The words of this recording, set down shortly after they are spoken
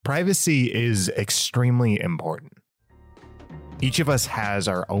Privacy is extremely important. Each of us has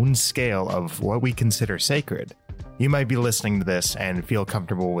our own scale of what we consider sacred. You might be listening to this and feel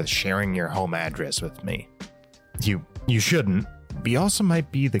comfortable with sharing your home address with me. You shouldn't. But you also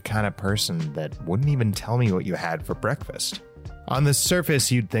might be the kind of person that wouldn't even tell me what you had for breakfast. On the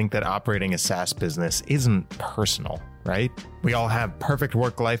surface, you'd think that operating a SaaS business isn't personal, right? We all have perfect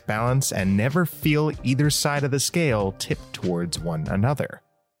work-life balance and never feel either side of the scale tip towards one another.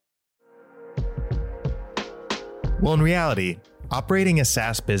 Well, in reality, operating a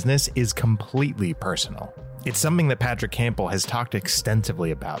SaaS business is completely personal. It's something that Patrick Campbell has talked extensively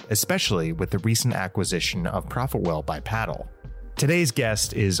about, especially with the recent acquisition of ProfitWell by Paddle. Today's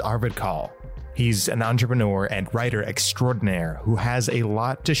guest is Arvid Kahl. He's an entrepreneur and writer extraordinaire who has a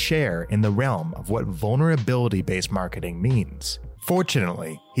lot to share in the realm of what vulnerability-based marketing means.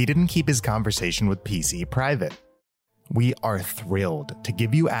 Fortunately, he didn't keep his conversation with PC private. We are thrilled to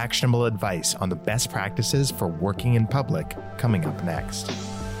give you actionable advice on the best practices for working in public coming up next.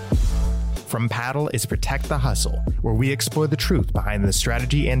 From Paddle is Protect the Hustle, where we explore the truth behind the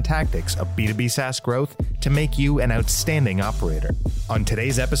strategy and tactics of B2B SaaS growth to make you an outstanding operator. On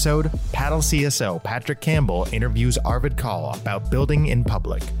today's episode, Paddle CSO Patrick Campbell interviews Arvid Kahl about building in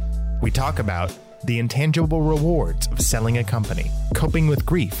public. We talk about the intangible rewards of selling a company, coping with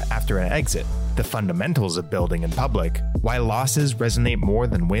grief after an exit, the fundamentals of building in public, why losses resonate more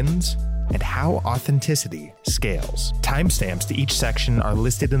than wins, and how authenticity scales. Timestamps to each section are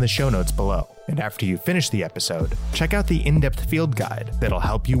listed in the show notes below. And after you finish the episode, check out the in-depth field guide that'll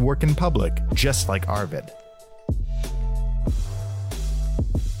help you work in public just like Arvid.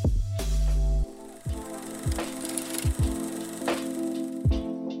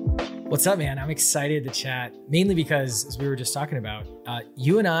 What's up, man? I'm excited to chat, mainly because, as we were just talking about,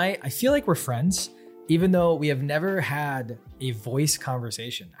 you and I feel like we're friends, even though we have never had a voice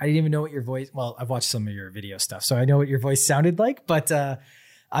conversation. I didn't even know what your voice, well, I've watched some of your video stuff, so I know what your voice sounded like, but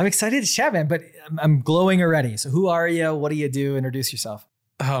I'm excited to chat, man, but I'm glowing already. So who are you? What do you do? Introduce yourself.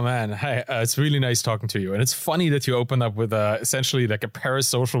 Oh man, hi. It's really nice talking to you. And it's funny that you opened up with essentially like a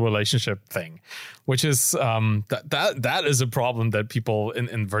parasocial relationship thing, which is that is a problem that people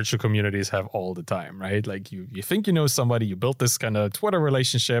in virtual communities have all the time, right? Like you think you know somebody, you built this kind of Twitter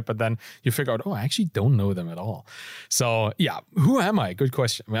relationship, and then you figure out, oh, I actually don't know them at all. So yeah, who am I? Good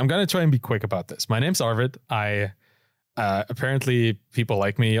question. I'm going to try and be quick about this. My name's Arvid. Apparently people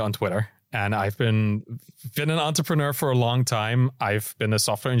like me on Twitter. And I've been an entrepreneur for a long time. I've been a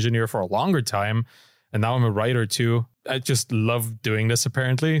software engineer for a longer time. And now I'm a writer too. I just love doing this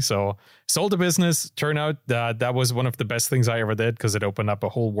apparently. So sold a business. Turned out that was one of the best things I ever did because it opened up a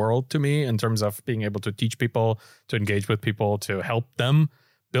whole world to me in terms of being able to teach people, to engage with people, to help them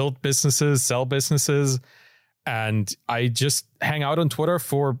build businesses, sell businesses. And I just hang out on Twitter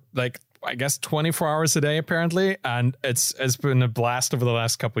for I guess 24 hours a day, apparently. And it's been a blast over the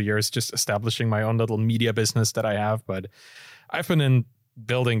last couple of years, just establishing my own little media business that I have. But I've been in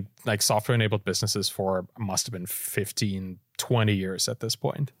building like software enabled businesses for must have been 15, 20 years at this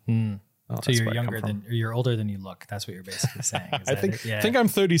point. So you're older than you look. That's what you're basically saying. I think I'm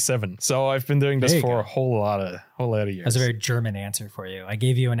 37. So I've been doing this for a whole lot of years. That's a very German answer for you. I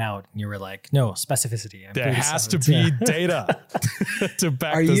gave you an out and you were like, no, specificity. There has to be data to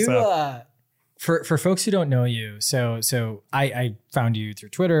back this up. For folks who don't know you, so I found you through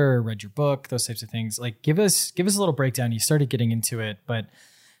Twitter, read your book, those types of things. Like give us a little breakdown. You started getting into it, but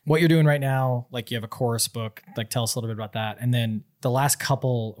what you're doing right now, like you have a course book, like tell us a little bit about that. And then the last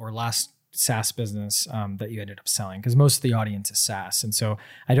SaaS business that you ended up selling, because most of the audience is SaaS. And so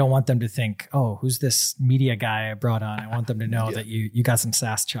I don't want them to think, oh, who's this media guy I brought on? I want them to know that you got some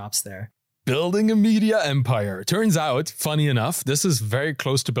SaaS chops there. Building a media empire. Turns out, funny enough, this is very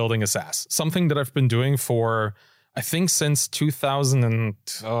close to building a SaaS. Something that I've been doing for, I think, since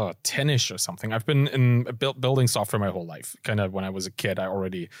 2010-ish or something. I've been building software my whole life. Kind of when I was a kid, I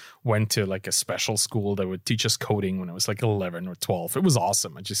already went to like a special school that would teach us coding when I was like 11 or 12. It was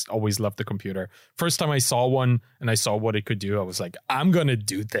awesome. I just always loved the computer. First time I saw one and I saw what it could do, I was like, I'm going to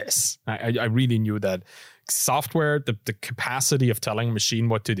do this. I really knew that software, the capacity of telling a machine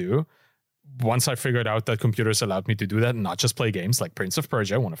what to do, once I figured out that computers allowed me to do that and not just play games like Prince of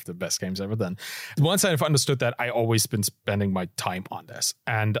Persia, one of the best games ever done. Once I've understood that, I always been spending my time on this.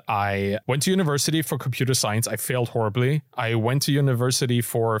 And I went to university for computer science. I failed horribly. I went to university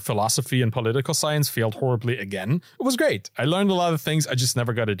for philosophy and political science, failed horribly again. It was great. I learned a lot of things. I just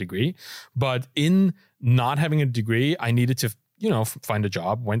never got a degree. But in not having a degree, I needed to find a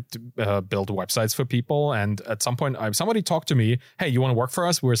job, went to build websites for people. And at some point, somebody talked to me, hey, you want to work for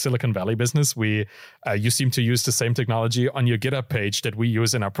us? We're a Silicon Valley business. You seem to use the same technology on your GitHub page that we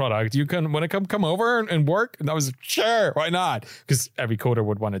use in our product. You can want to come over and work? And I was sure, why not? Because every coder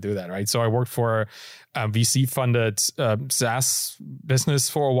would want to do that, right? So I worked for a VC-funded SaaS business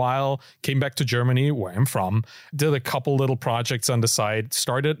for a while, came back to Germany, where I'm from, did a couple little projects on the side,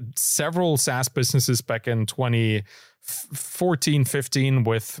 started several SaaS businesses back in 2014, 15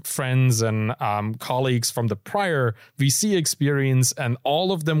 with friends and colleagues from the prior VC experience, and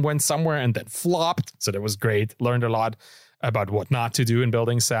all of them went somewhere and then flopped. So that was great. Learned a lot about what not to do in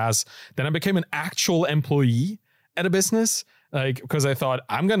building SaaS. Then I became an actual employee at a business, because I thought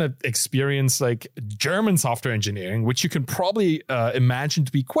I'm going to experience German software engineering, which you can probably imagine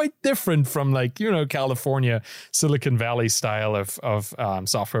to be quite different from California, Silicon Valley style of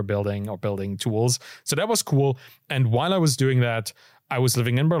software building or building tools. So that was cool. And while I was doing that, I was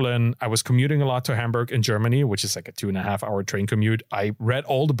living in Berlin. I was commuting a lot to Hamburg in Germany, which is like a 2.5-hour train commute. I read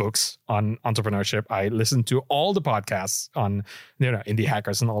all the books on entrepreneurship. I listened to all the podcasts on indie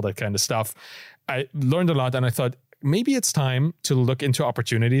hackers and all that kind of stuff. I learned a lot, and I thought, maybe it's time to look into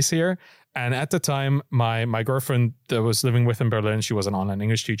opportunities here. And at the time, my girlfriend that was living with in Berlin, she was an online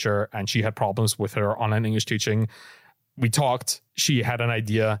English teacher, and she had problems with her online English teaching. We talked. She had an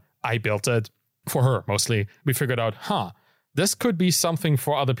idea. I built it for her mostly. We figured out, this could be something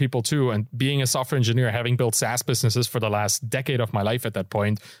for other people too. And being a software engineer, having built SaaS businesses for the last decade of my life at that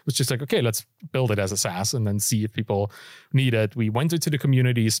point, was just like, okay, let's build it as a SaaS and then see if people need it. We went into the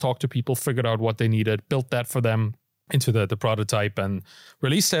communities, talked to people, figured out what they needed, built that for them into the prototype and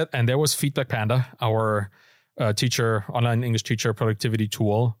released it. And there was Feedback Panda, our online English teacher productivity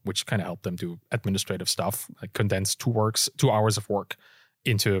tool, which kind of helped them do administrative stuff, like condense 2 hours of work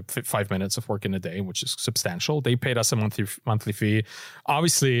into 5 minutes of work in a day, which is substantial. They paid us a monthly fee.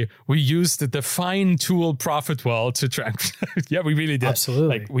 Obviously, we used the fine tool Profitwell to track. Yeah, we really did.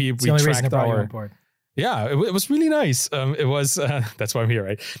 Absolutely. We it's the only reason I tracked brought you on board. Yeah, it was really nice. It was that's why I'm here,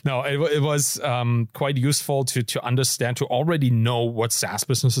 right? No, it was quite useful to understand, to already know what SaaS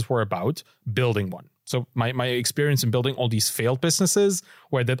businesses were about, building one. So my experience in building all these failed businesses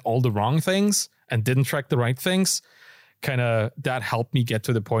where I did all the wrong things and didn't track the right things, that helped me get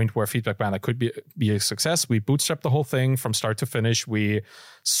to the point where Feedback Panda could be a success. We bootstrapped the whole thing from start to finish. We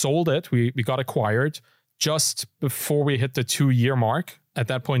sold it. We got acquired just before we hit the 2-year mark. At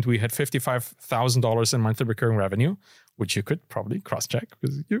that point, we had $55,000 in monthly recurring revenue, which you could probably cross-check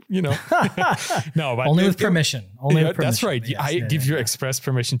because you know. No, but only with permission. Only with permission. That's right. Yes, I give you express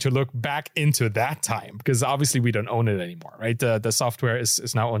permission to look back into that time because obviously we don't own it anymore, right? The software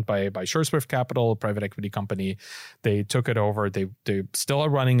is now owned by SureSwift Capital, a private equity company. They took it over. They still are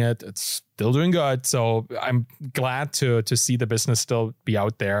running it. It's still doing good. So I'm glad to see the business still be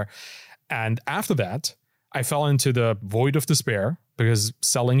out there. And after that, I fell into the void of despair because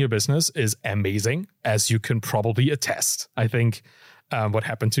selling your business is amazing, as you can probably attest. I think what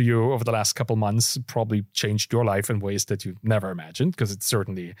happened to you over the last couple months probably changed your life in ways that you never imagined, because it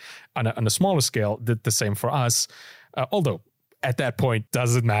certainly, on a smaller scale, did the same for us. Although at that point,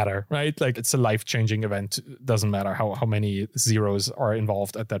 doesn't matter, right? Like, it's a life-changing event. Doesn't matter how many zeros are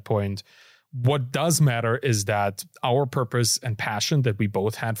involved at that point. What does matter is that our purpose and passion that we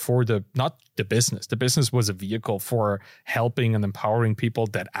both had for not the business was a vehicle for helping and empowering people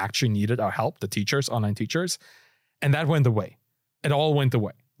that actually needed our help, the teachers, online teachers. And that went away. It all went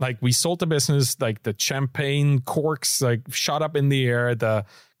away. Like, we sold the business, like the champagne corks, like, shot up in the air, the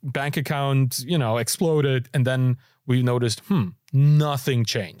bank account, exploded. And then we noticed, nothing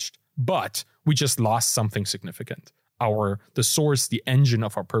changed, but we just lost something significant. The source, the engine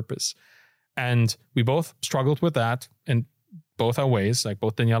of our purpose. And we both struggled with that in both our ways. Like,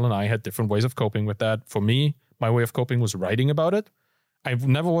 both Danielle and I had different ways of coping with that. For me, my way of coping was writing about it. I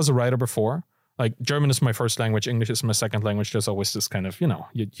never was a writer before. Like, German is my first language. English is my second language. There's always this kind of,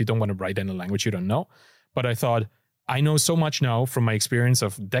 you don't want to write in a language you don't know. But I thought, I know so much now from my experience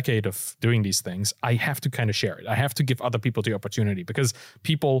of a decade of doing these things. I have to kind of share it. I have to give other people the opportunity, because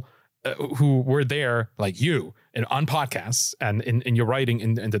people who were there, like you, and on podcasts and in your writing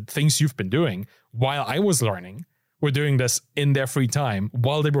and the things you've been doing while I was learning, were doing this in their free time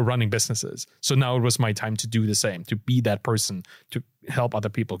while they were running businesses. So now it was my time to do the same, to be that person, to help other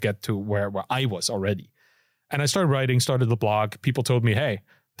people get to where I was already. And I started writing, started the blog. People told me, hey,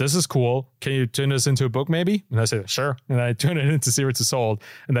 this is cool. Can you turn this into a book maybe? And I said, sure. And I turn it into Zero to Sold.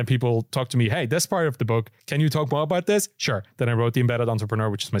 And then people talk to me, hey, this part of the book, can you talk more about this? Sure. Then I wrote The Embedded Entrepreneur,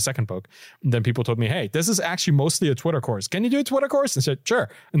 which is my second book. And then people told me, hey, this is actually mostly a Twitter course. Can you do a Twitter course? And I said, sure.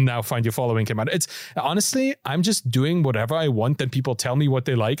 And now Find Your Following came out. It's honestly, I'm just doing whatever I want. Then people tell me what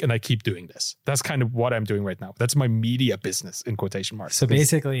they like, and I keep doing this. That's kind of what I'm doing right now. That's my media business in quotation marks. So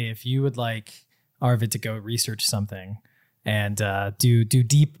basically, if you would like Arvid to go research something and do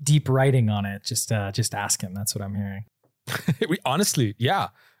deep writing on it, just ask him. That's what I'm hearing. Honestly, yeah.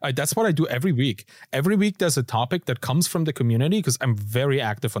 That's what I do every week. Every week there's a topic that comes from the community because I'm very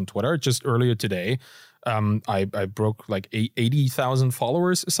active on Twitter. Just earlier today, I broke like 80,000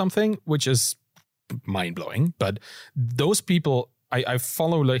 followers or something, which is mind-blowing. But those people, I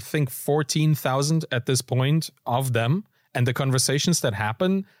follow, I think 14,000 at this point of them. And the conversations that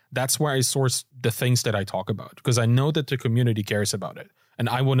happen, that's where I source the things that I talk about, because I know that the community cares about it. And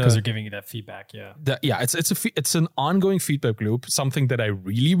I want to, because they're giving you that feedback. Yeah. It's an ongoing feedback loop, something that I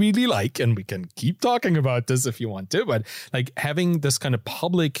really, really like. And we can keep talking about this if you want to, but like having this kind of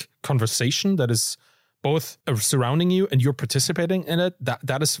public conversation that is both surrounding you and you're participating in it.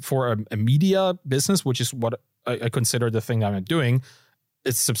 That is for a media business, which is what I consider the thing I'm doing.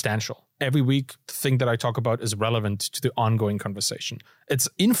 It's substantial. Every week, the thing that I talk about is relevant to the ongoing conversation. It's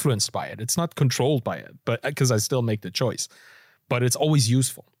influenced by it. It's not controlled by it, but because I still make the choice. But it's always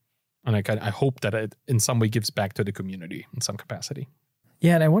useful. And I hope that it in some way gives back to the community in some capacity.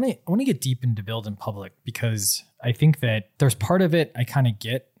 Yeah, and I want to get deep into Build in Public, because I think that there's part of it I kind of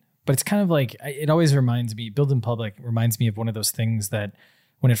get, but it's kind of like, it always reminds me, Build in Public reminds me of one of those things that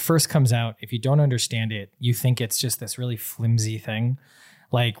when it first comes out, if you don't understand it, you think it's just this really flimsy thing.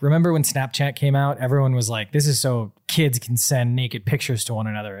 Like, remember when Snapchat came out, everyone was like, this is so kids can send naked pictures to one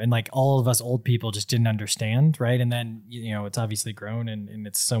another. And like all of us old people just didn't understand, right? And then, it's obviously grown and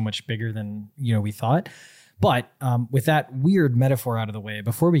it's so much bigger than, we thought. But with that weird metaphor out of the way,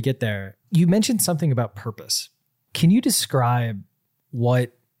 before we get there, you mentioned something about purpose. Can you describe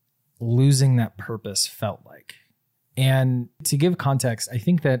what losing that purpose felt like? And to give context, I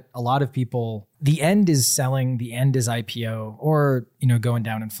think that a lot of people, the end is selling, the end is IPO, or, going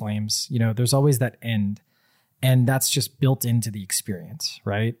down in flames. There's always that end. And that's just built into the experience,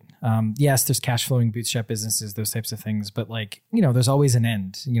 right? Yes, there's cash flowing bootstrap businesses, those types of things. But there's always an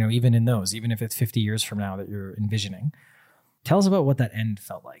end, even in those, even if it's 50 years from now that you're envisioning. Tell us about what that end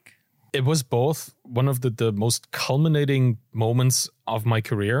felt like. It was both one of the most culminating moments of my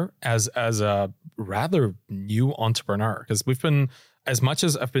career as a rather new entrepreneur, because as much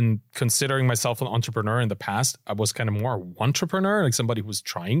as I've been considering myself an entrepreneur in the past, I was kind of more a entrepreneur, like somebody who's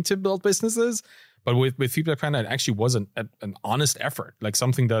trying to build businesses. But with Feedback Panda, it actually was an honest effort, like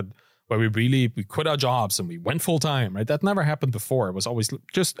something where we quit our jobs and we went full time, right? That never happened before. It was always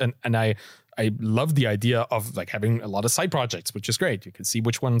just, and I love the idea of like having a lot of side projects, which is great. You can see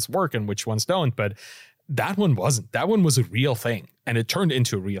which ones work and which ones don't, but that one wasn't. That one was a real thing, and it turned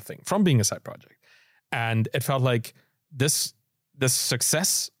into a real thing from being a side project. And it felt like the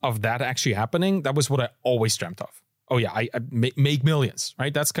success of that actually happening, that was what I always dreamt of. Oh yeah, I make millions,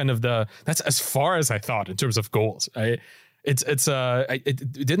 right? That's kind of that's as far as I thought in terms of goals. It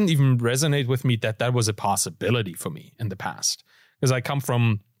didn't even resonate with me that was a possibility for me in the past, because I come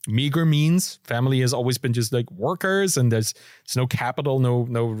from meager means. Family has always been just like workers, and there's no capital,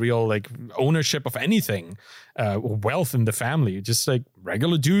 no real like ownership of anything, wealth in the family, just like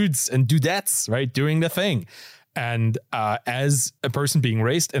regular dudes and dudettes, right, doing the thing. And as a person being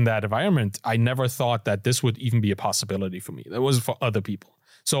raised in that environment, I never thought that this would even be a possibility for me. That was for other people.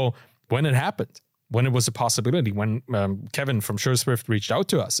 So when it happened, when it was a possibility, when Kevin from SureSwift reached out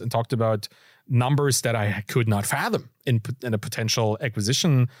to us and talked about numbers that I could not fathom in a potential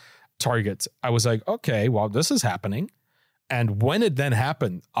acquisition target, I was like, okay, well, this is happening. And when it then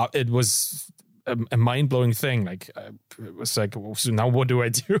happened, it was a mind-blowing thing. Like, it was like, well, so now what do I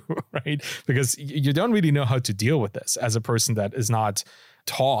do, right? Because you don't really know how to deal with this as a person that is not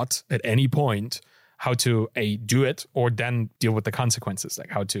taught at any point how to do it, or then deal with the consequences,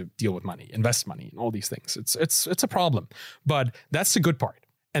 like how to deal with money, invest money, and all these things. It's a problem, but that's the good part.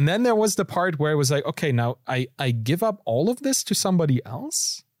 And then there was the part where it was like, okay, now I give up all of this to somebody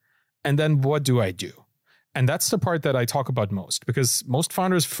else, and then what do I do? And that's the part that I talk about most, because most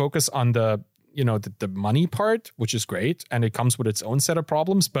founders focus on the money part, which is great, and it comes with its own set of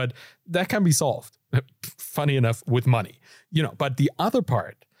problems, but that can be solved, funny enough, with money. But the other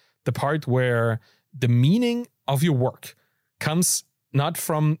part, the part where the meaning of your work comes not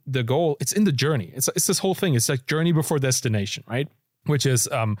from the goal, it's in the journey. It's this whole thing. It's like journey before destination, right? Which is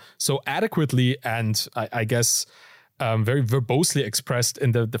so adequately and I guess very verbosely expressed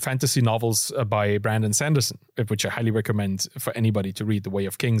in the fantasy novels by Brandon Sanderson, which I highly recommend for anybody to read, The Way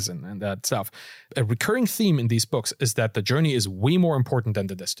of Kings and that stuff. A recurring theme in these books is that the journey is way more important than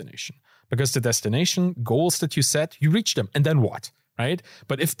the destination, because the destination, goals that you set, you reach them, and then what, right?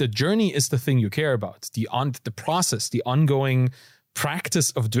 But if the journey is the thing you care about, the process, the ongoing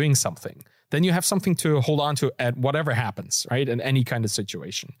practice of doing something, then you have something to hold on to at whatever happens, right? In any kind of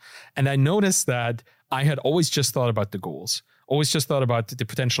situation. And I noticed that I had always just thought about the goals, always just thought about the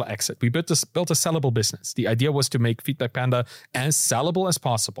potential exit. We built a sellable business. The idea was to make Feedback Panda as sellable as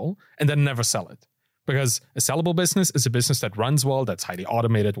possible and then never sell it. Because a sellable business is a business that runs well, that's highly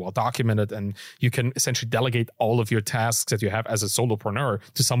automated, well documented, and you can essentially delegate all of your tasks that you have as a solopreneur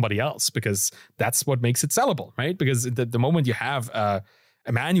to somebody else, because that's what makes it sellable, right? Because the moment you have a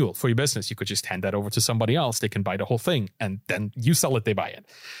manual for your business, you could just hand that over to somebody else. They can buy the whole thing, and then you sell it, they buy it.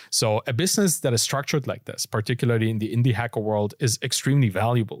 So a business that is structured like this, particularly in the indie hacker world, is extremely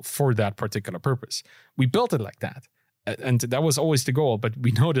valuable for that particular purpose. We built it like that. And that was always the goal. But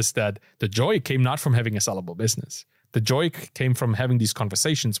we noticed that the joy came not from having a sellable business. The joy came from having these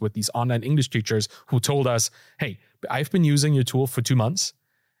conversations with these online English teachers who told us, hey, I've been using your tool for 2 months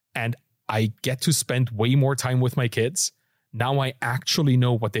and I get to spend way more time with my kids. Now I actually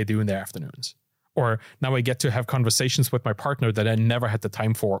know what they do in their afternoons. Or now I get to have conversations with my partner that I never had the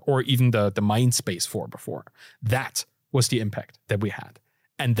time for, or even the mind space for before. That was the impact that we had.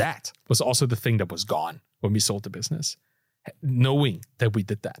 And that was also the thing that was gone when we sold the business, knowing that we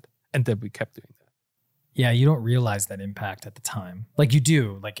did that and that we kept doing that. Yeah, you don't realize that impact at the time. Like you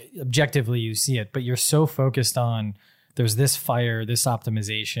do, like objectively you see it, but you're so focused on there's this fire, this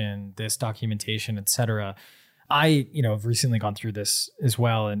optimization, this documentation, et cetera. I, have recently gone through this as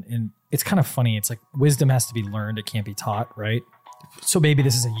well. And it's kind of funny. It's like wisdom has to be learned. It can't be taught, right? So maybe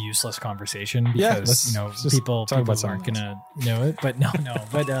this is a useless conversation because, people aren't going to know it. But no.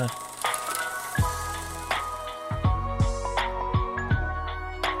 But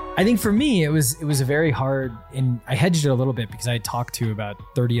I think for me, it was a very hard, and I hedged it a little bit because I had talked to about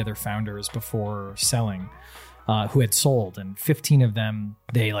 30 other founders before selling who had sold, and 15 of them,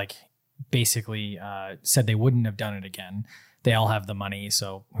 they basically said they wouldn't have done it again. They all have the money,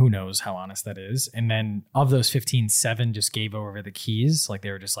 so who knows how honest that is. And then of those 15, 7 just gave over the keys. Like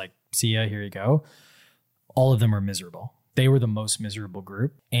they were just like, see ya, here you go. All of them are miserable. They were the most miserable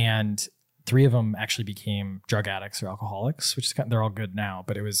group. And 3 of them actually became drug addicts or alcoholics, which is they're all good now,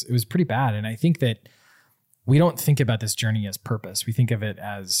 but it was pretty bad. And I think that we don't think about this journey as purpose. We think of it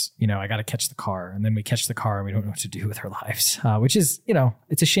as, I got to catch the car, and then we catch the car and we don't know what to do with our lives, which is,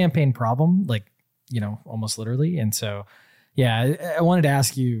 it's a champagne problem, almost literally. And so, yeah, I wanted to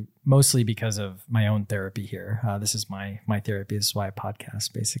ask you mostly because of my own therapy here. This is my therapy. This is why I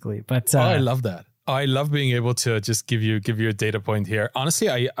podcast basically, but I love that. I love being able to just give you a data point here. Honestly,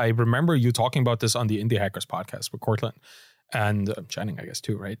 I remember you talking about this on the Indie Hackers podcast with Cortland and Channing, I guess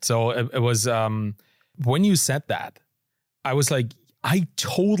too, right? So it was, when you said that, I was like, I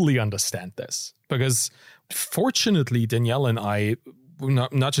totally understand this, because fortunately, Danielle and I, we're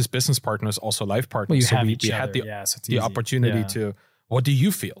not just business partners, also life partners. Well, we had the opportunity to, what do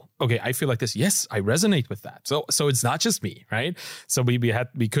you feel? Okay, I feel like this. Yes, I resonate with that. So it's not just me, right? So we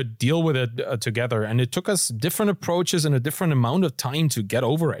could deal with it together, and it took us different approaches and a different amount of time to get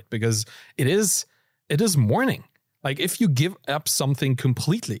over it, because it is mourning. Like if you give up something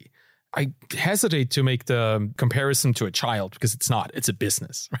completely, I hesitate to make the comparison to a child, because it's not. It's a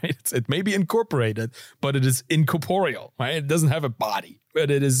business, right? It may be incorporated, but it is incorporeal, right? It doesn't have a body,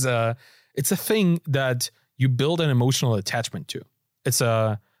 but it is. It's a thing that you build an emotional attachment to. It's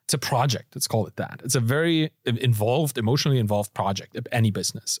a project. Let's call it that. It's a very emotionally involved project of any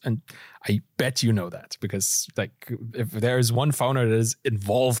business, and I bet you know that, because if there is one founder that is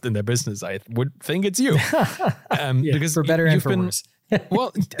involved in their business, I would think it's you. Because for better and for worse.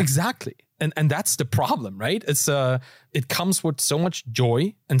 Well, exactly. And that's the problem, right? It comes with so much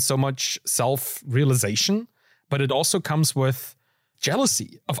joy and so much self-realization, but it also comes with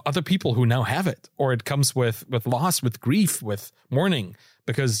jealousy of other people who now have it, or it comes with loss, with grief, with mourning,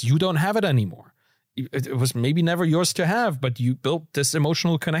 because you don't have it anymore. It was maybe never yours to have, but you built this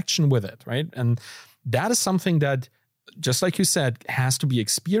emotional connection with it, right? And that is something that, just like you said, has to be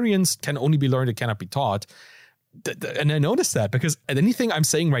experienced, can only be learned, it cannot be taught. And I noticed that, because anything I'm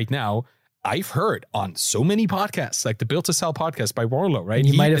saying right now, I've heard on so many podcasts, like the Built to Sell podcast by Warlow, right? And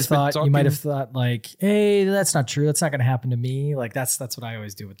you might have thought like, hey, that's not true. That's not going to happen to me. Like that's what I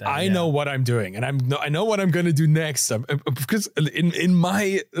always do with that. I know what I'm doing, and I know what I'm going to do next. Because in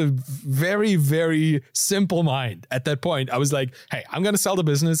my very, very simple mind at that point, I was like, hey, I'm going to sell the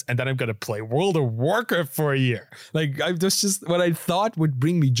business, and then I'm going to play World of Warcraft for a year. Like that's just what I thought would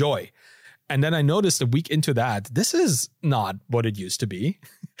bring me joy. And then I noticed a week into that, this is not what it used to be,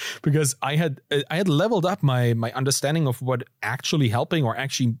 because I had leveled up my understanding of what actually helping or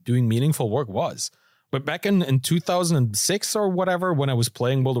actually doing meaningful work was. But back in 2006 or whatever, when I was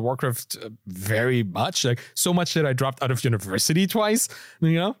playing World of Warcraft very much, like so much that I dropped out of university twice,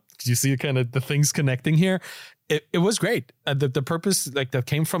 you know, you see kind of the things connecting here. It was great. The purpose like that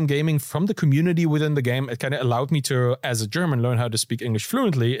came from gaming, from the community within the game. It kind of allowed me to, as a German, learn how to speak English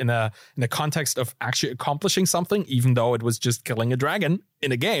fluently in a context of actually accomplishing something, even though it was just killing a dragon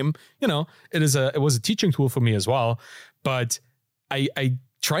in a game. You know, it was a teaching tool for me as well. But I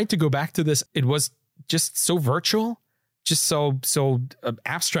tried to go back to this. It was just so virtual, just so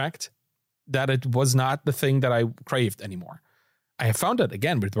abstract that it was not the thing that I craved anymore. I have found it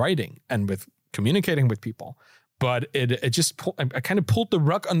again with writing and with communicating with people. But it just I kind of pulled the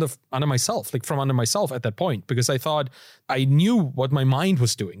rug under myself, like from under myself at that point, because I thought I knew what my mind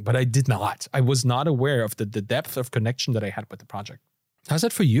was doing, but I did not. I was not aware of the depth of connection that I had with the project. How's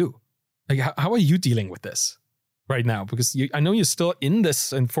that for you? Like, how are you dealing with this right now? Because I know you're still in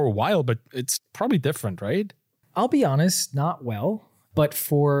this and for a while, but it's probably different, right? I'll be honest, not well, but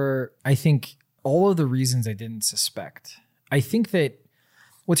for, I think, all of the reasons I didn't suspect. I think that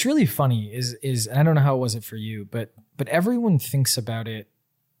what's really funny is, and I don't know how it was it for you, but everyone thinks about it.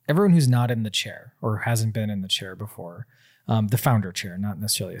 Everyone who's not in the chair or hasn't been in the chair before, the founder chair, not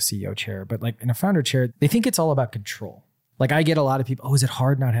necessarily a CEO chair, but like in a founder chair, they think it's all about control. Like I get a lot of people, oh, is it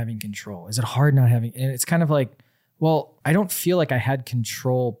hard not having control? Is it hard not having, and it's kind of like, well, I don't feel like I had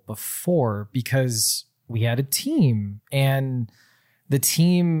control before because we had a team, and the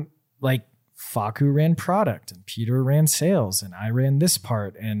team, like, Faku ran product and Peter ran sales and I ran this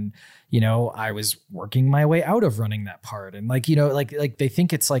part. And, you know, I was working my way out of running that part. And like, you know, like they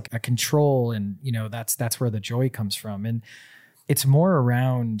think it's like a control, and, you know, that's where the joy comes from. And it's more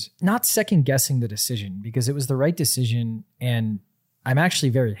around not second guessing the decision, because it was the right decision. And I'm actually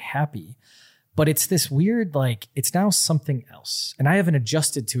very happy, but it's this weird, like, it's now something else. And I haven't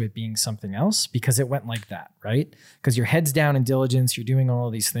adjusted to it being something else because it went like that, right? Because your head's down in diligence, you're doing all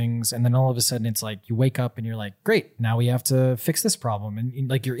of these things. And then all of a sudden it's like, you wake up and you're like, great, now we have to fix this problem. And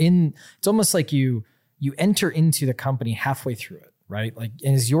like it's almost like you enter into the company halfway through it, right? Like,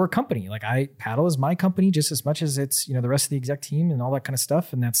 and it's your company. Like Paddle is my company just as much as it's, you know, the rest of the exec team and all that kind of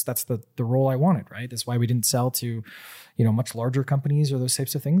stuff. And that's the role I wanted, right? That's why we didn't sell to, you know, much larger companies or those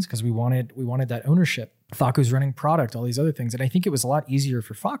types of things, because we wanted that ownership. Faku's running product, all these other things. And I think it was a lot easier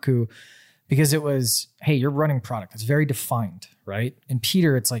for Faku because it was, hey, you're running product. It's very defined, right? And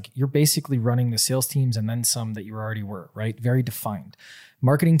Peter, it's like, you're basically running the sales teams and then some that you already were, right? Very defined.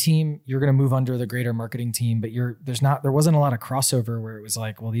 Marketing team, you're going to move under the greater marketing team, but there wasn't a lot of crossover where it was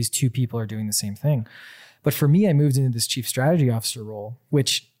like, well, these two people are doing the same thing. But for me, I moved into this chief strategy officer role,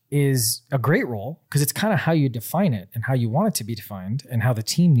 which is a great role because it's kind of how you define it and how you want it to be defined and how the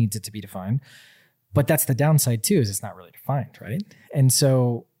team needs it to be defined. But that's the downside too, is it's not really defined, right? And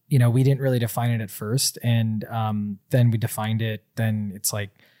so, you know, we didn't really define it at first. And then we defined it. Then it's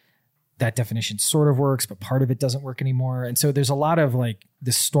like that definition sort of works, but part of it doesn't work anymore. And so there's a lot of like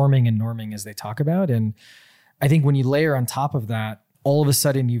this storming and norming as they talk about. And I think when you layer on top of that, all of a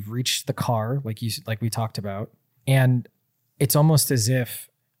sudden you've reached the car, like we talked about. And it's almost as if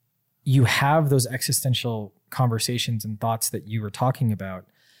you have those existential conversations and thoughts that you were talking about,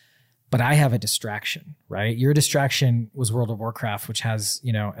 but I have a distraction, right? Your distraction was World of Warcraft, which has,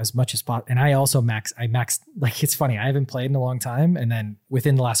 you know, as much as possible. And I also maxed, like, it's funny. I haven't played in a long time. And then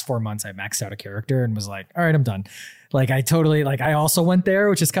within the last 4 months, I maxed out a character and was like, all right, I'm done. Like I also went there,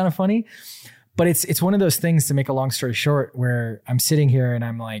 which is kind of funny, but it's one of those things, to make a long story short, where I'm sitting here and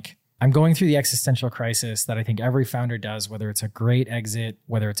I'm like, I'm going through the existential crisis that I think every founder does, whether it's a great exit,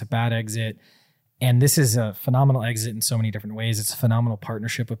 whether it's a bad exit. And this is a phenomenal exit in so many different ways. It's a phenomenal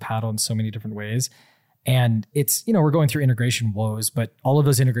partnership with Paddle in so many different ways. And it's, you know, we're going through integration woes, but all of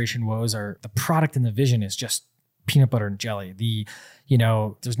those integration woes are the product, and the vision is just peanut butter and jelly. You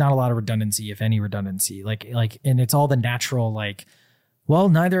know, there's not a lot of redundancy, if any redundancy, and it's all the natural, like, well,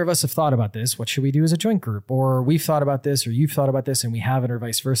 neither of us have thought about this. What should we do as a joint group? Or we've thought about this, or you've thought about this and we haven't, or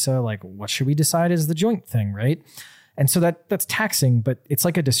vice versa. Like, what should we decide is the joint thing, right? And so that's taxing, but it's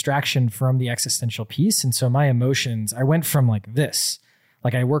like a distraction from the existential piece. And so my emotions, I went from like this,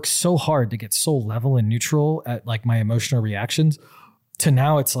 Like I work so hard to get so level and neutral at like my emotional reactions to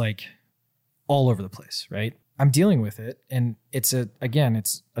now it's like all over the place, right? I'm dealing with it. And it's a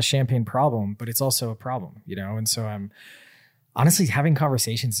champagne problem, but it's also a problem, you know? And so I'm honestly having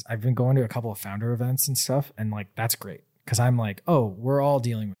conversations. I've been going to a couple of founder events and stuff. And like, that's great. Cause I'm like, oh, we're all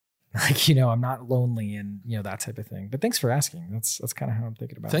dealing with it. Like, you know, I'm not lonely and, you know, that type of thing. But thanks for asking. That's kind of how I'm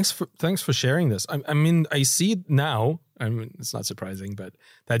thinking about it. Thanks for sharing this. I mean, I see it now. I mean, it's not surprising, but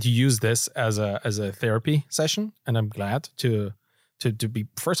that you use this as a therapy session. And I'm glad to be,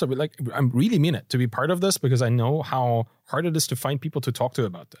 first of all, like, I really mean it, to be part of this, because I know how hard it is to find people to talk to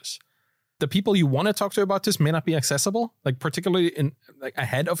about this. The people you want to talk to about this may not be accessible, like particularly in like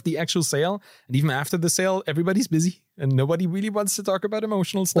ahead of the actual sale, and even after the sale, everybody's busy and nobody really wants to talk about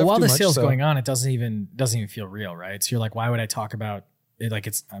emotional stuff. Well, while too the much, sale's going on, it doesn't even feel real, right? So you're like, why would I talk about it? Like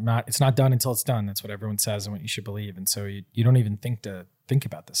it's not done until it's done. That's what everyone says and what you should believe. And so you don't even think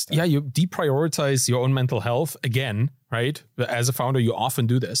about this stuff. Yeah, you deprioritize your own mental health again, right? As a founder, you often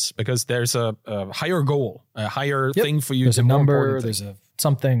do this because there's a higher goal, a higher thing for you. There's a number, there's a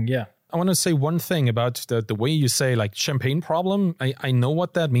something, yeah. I want to say one thing about the way you say like champagne problem. I know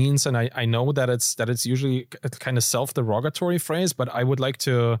what that means, and I know that it's usually a kind of self-derogatory phrase, but I would like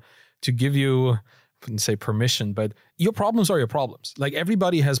to give you, I wouldn't say permission, but your problems are your problems. Like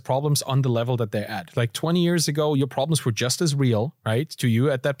everybody has problems on the level that they're at. Like 20 years ago, your problems were just as real, right, to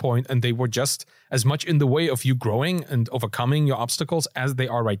you at that point, and they were just as much in the way of you growing and overcoming your obstacles as they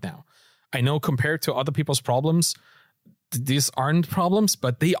are right now. I know compared to other people's problems, these aren't problems,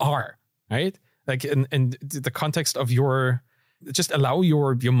 but they are. Right? Like in the context of just allow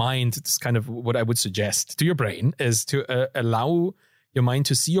your mind, it's kind of what I would suggest to your brain is to allow your mind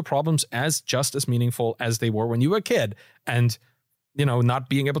to see your problems as just as meaningful as they were when you were a kid. And, you know, not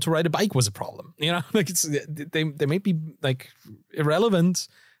being able to ride a bike was a problem, you know, like they may be like irrelevant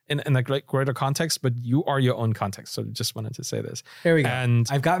in a greater context, but you are your own context. So just wanted to say this. There we go. And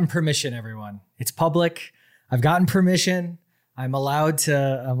I've gotten permission, everyone. It's public. I've gotten permission. I'm allowed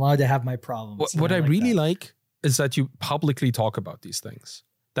to have my problems. What I really like is that you publicly talk about these things.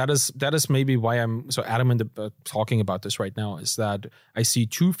 That is maybe why I'm so adamant about talking about this right now, is that I see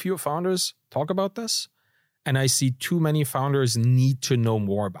too few founders talk about this, and I see too many founders need to know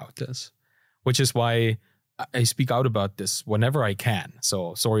more about this, which is why I speak out about this whenever I can.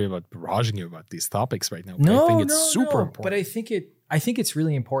 So sorry about barraging you about these topics right now, but I think it's super important. But I think it's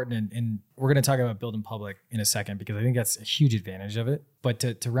really important, and we're going to talk about build in public in a second, because I think that's a huge advantage of it. But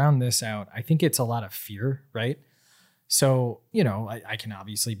to round this out, I think it's a lot of fear, right? So, you know, I can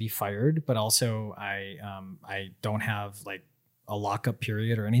obviously be fired, but also I don't have like a lockup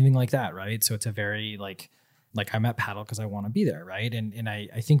period or anything like that, right? So it's a very like I'm at Paddle because I want to be there, right? And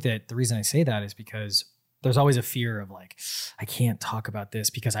I think that the reason I say that is because there's always a fear of like, I can't talk about this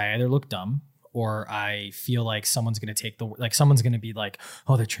because I either look dumb, or I feel like someone's going to someone's going to be like,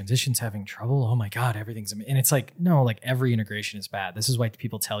 oh, the transition's having trouble. Oh my God, everything's, and it's like, no, like every integration is bad. This is why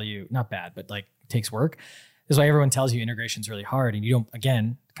people tell you, not bad, but like it takes work. This is why everyone tells you integration's really hard. And you don't,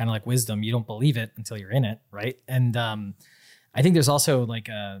 again, kind of like wisdom, you don't believe it until you're in it. Right. And I think there's also like,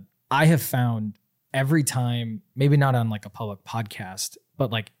 I have found every time, maybe not on like a public podcast,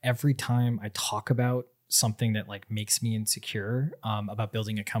 but like every time I talk about something that like makes me insecure about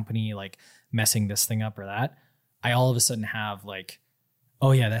building a company, like messing this thing up or that, I all of a sudden have like,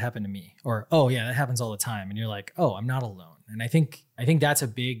 oh yeah, that happened to me, or oh yeah, that happens all the time. And you're like, oh, I'm not alone. And I think that's a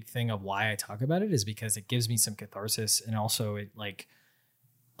big thing of why I talk about it, is because it gives me some catharsis. And also it like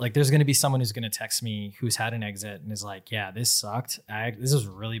there's going to be someone who's going to text me who's had an exit and is like, yeah, this sucked. This was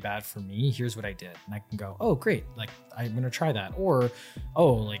really bad for me. Here's what I did. And I can go, oh, great. Like, I'm going to try that. Or,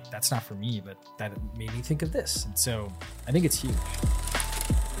 oh, like, that's not for me, but that made me think of this. And so I think it's huge.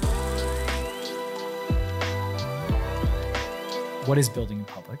 What is building in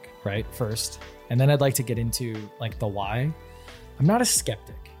public, right? First. And then I'd like to get into like the why. I'm not a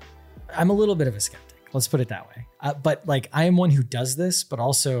skeptic. I'm a little bit of a skeptic. Let's put it that way. But like, I am one who does this, but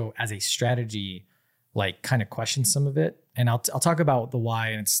also as a strategy, like kind of questions some of it. And I'll talk about the why,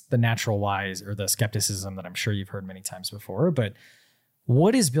 and it's the natural whys or the skepticism that I'm sure you've heard many times before. But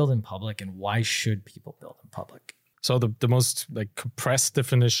what is build in public, and why should people build in public? So the most like compressed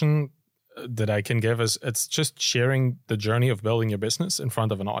definition that I can give is it's just sharing the journey of building your business in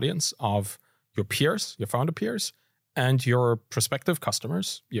front of an audience of your peers, your founder peers, and your prospective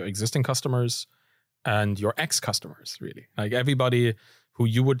customers, your existing customers, and your ex-customers, really. Like everybody who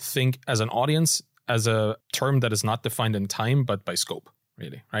you would think as an audience, as a term that is not defined in time, but by scope.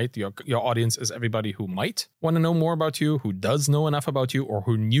 really, right? Your audience is everybody who might want to know more about you, who does know enough about you, or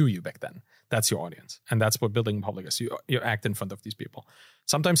who knew you back then. That's your audience. And that's what building public is. You act in front of these people.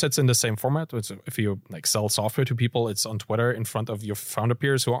 Sometimes it's in the same format. If you like sell software to people, it's on Twitter in front of your founder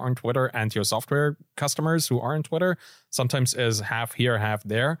peers who are on Twitter and your software customers who are on Twitter. Sometimes is half here, half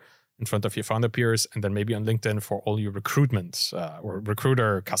there in front of your founder peers, and then maybe on LinkedIn for all your recruitment or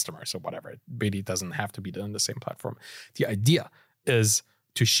recruiter customers or whatever. It really doesn't have to be done on the same platform. The idea is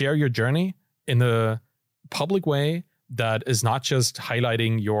to share your journey in a public way that is not just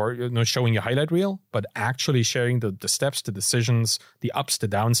highlighting showing your highlight reel, but actually sharing the steps, the decisions, the ups, the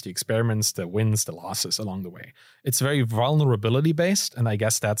downs, the experiments, the wins, the losses along the way. It's very vulnerability based. And I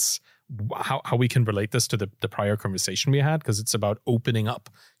guess that's how we can relate this to the prior conversation we had, because it's about opening up,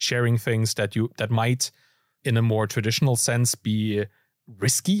 sharing things that might, in a more traditional sense, be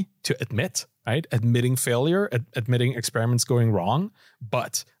risky to admit, right? Admitting failure, admitting experiments going wrong.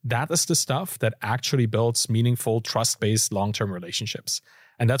 But that is the stuff that actually builds meaningful, trust-based, long-term relationships.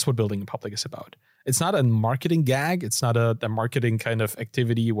 And that's what building in public is about. It's not a marketing gag. It's not a marketing kind of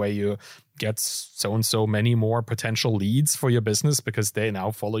activity where you get so-and-so many more potential leads for your business because they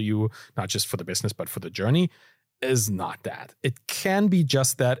now follow you, not just for the business, but for the journey. Is not that. It can be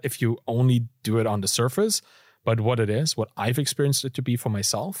just that if you only do it on the surface. But what it is, what I've experienced it to be for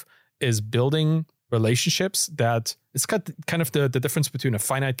myself, is building relationships that it's kind of the difference between a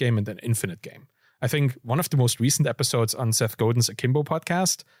finite game and an infinite game. I think one of the most recent episodes on Seth Godin's Akimbo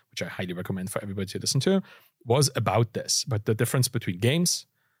podcast, which I highly recommend for everybody to listen to, was about this, but the difference between games,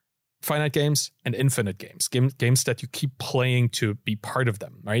 finite games, and infinite games. Games that you keep playing to be part of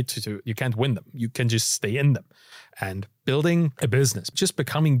them, right? You can't win them. You can just stay in them. And building a business, just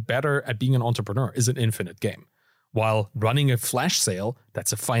becoming better at being an entrepreneur, is an infinite game. While running a flash sale,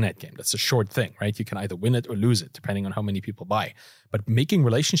 that's a finite game. That's a short thing, right? You can either win it or lose it, depending on how many people buy. But making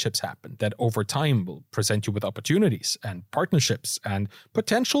relationships happen that over time will present you with opportunities and partnerships and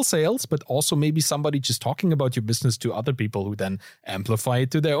potential sales, but also maybe somebody just talking about your business to other people who then amplify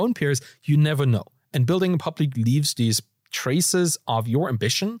it to their own peers. You never know. And building in public leaves these traces of your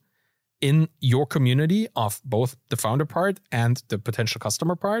ambition in your community of both the founder part and the potential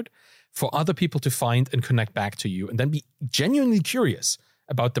customer part for other people to find and connect back to you, and then be genuinely curious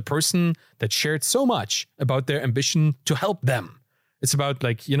about the person that shared so much about their ambition to help them. It's about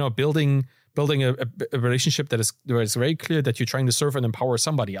building a relationship that is very clear that you're trying to serve and empower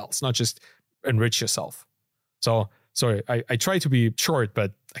somebody else, not just enrich yourself. So sorry, I try to be short,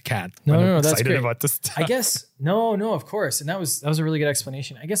 but I can't. No, that's great. About this stuff. I guess no, of course, and that was a really good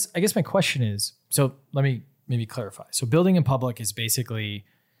explanation. I guess my question is, so let me maybe clarify. So building in public is basically,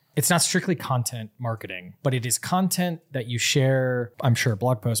 it's not strictly content marketing, but it is content that you share, I'm sure,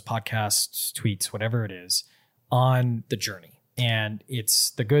 blog posts, podcasts, tweets, whatever it is, on the journey. And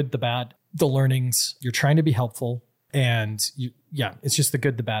it's the good, the bad, the learnings. You're trying to be helpful. And it's just the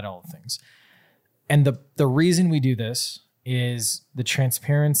good, the bad, all the things. And the reason we do this is the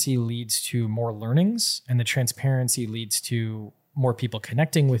transparency leads to more learnings, and the transparency leads to more people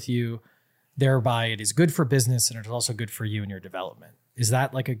connecting with you. Thereby, it is good for business, and it's also good for you and your development. Is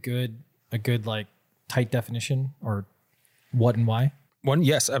that like a good like tight definition, or what and why?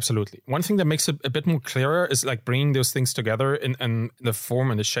 Yes, absolutely. One thing that makes it a bit more clearer is like bringing those things together in the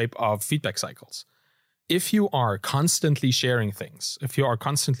form and the shape of feedback cycles. If you are constantly sharing things, if you are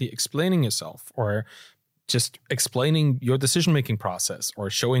constantly explaining yourself or just explaining your decision-making process or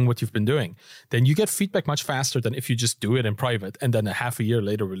showing what you've been doing, then you get feedback much faster than if you just do it in private and then a half a year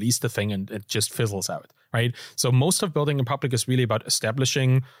later release the thing and it just fizzles out, right? So most of building in public is really about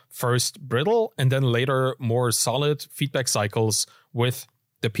establishing first brittle and then later more solid feedback cycles with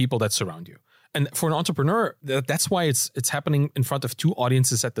the people that surround you. And for an entrepreneur, that's why it's happening in front of two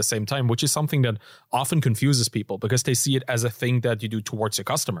audiences at the same time, which is something that often confuses people because they see it as a thing that you do towards your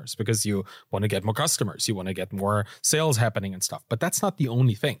customers because you want to get more customers, you want to get more sales happening and stuff. But that's not the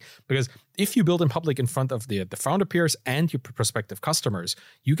only thing, because if you build in public in front of the founder peers and your prospective customers,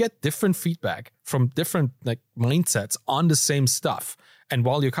 you get different feedback from different mindsets on the same stuff. And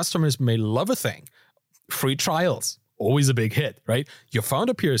while your customers may love a thing, free trials, always a big hit, right? Your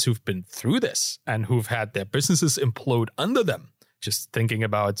founder peers who've been through this and who've had their businesses implode under them, just thinking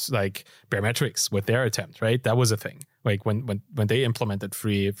about like Baremetrics with their attempt, right? That was a thing. Like when they implemented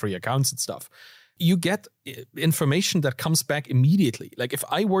free accounts and stuff, you get information that comes back immediately. Like if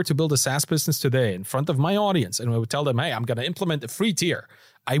I were to build a SaaS business today in front of my audience and I would tell them, hey, I'm going to implement a free tier,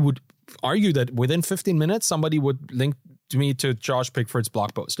 I would argue that within 15 minutes, somebody would link to me to Josh Pickford's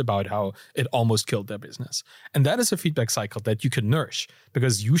blog post about how it almost killed their business. And that is a feedback cycle that you can nourish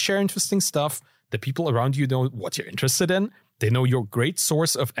because you share interesting stuff. The people around you know what you're interested in. They know your great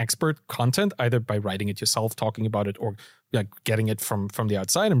source of expert content, either by writing it yourself, talking about it, or getting it from the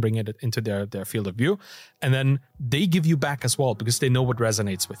outside and bringing it into their field of view. And then they give you back as well because they know what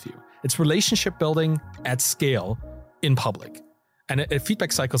resonates with you. It's relationship building at scale in public. And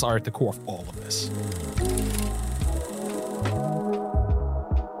feedback cycles are at the core of all of this.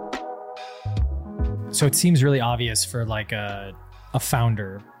 So it seems really obvious for like a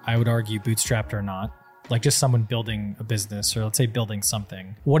founder, I would argue bootstrapped or not, like just someone building a business or let's say building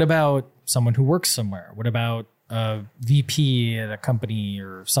something. What about someone who works somewhere? What about a VP at a company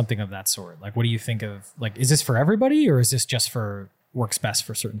or something of that sort? Like, what do you think of, like, is this for everybody or is this just for works best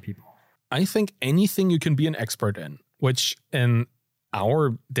for certain people? I think anything you can be an expert in, which in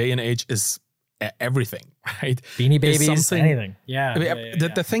our day and age is everything, right? Beanie Babies, anything. Yeah.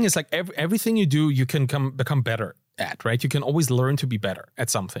 The thing is, like, everything you do, you can become better at, right? You can always learn to be better at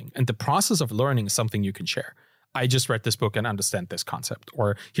something. And the process of learning is something you can share. I just read this book and understand this concept.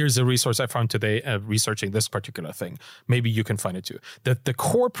 Or here's a resource I found today researching this particular thing. Maybe you can find it too. The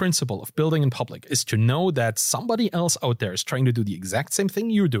core principle of building in public is to know that somebody else out there is trying to do the exact same thing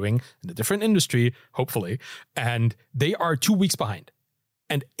you're doing in a different industry, hopefully, and they are 2 weeks behind.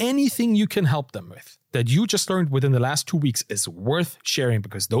 And anything you can help them with that you just learned within the last 2 weeks is worth sharing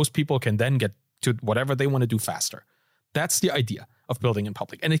because those people can then get to whatever they want to do faster. That's the idea of building in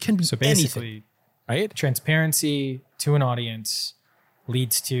public. And it can be anything. Right? Transparency to an audience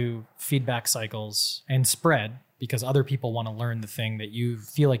leads to feedback cycles and spread because other people want to learn the thing that you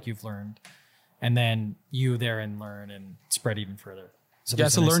feel like you've learned. And then you therein learn and spread even further. So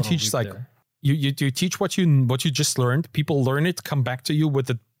it's a learn-teach cycle. You teach what you just learned. People learn it, come back to you with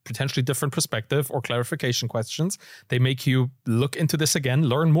a potentially different perspective or clarification questions. They make you look into this again,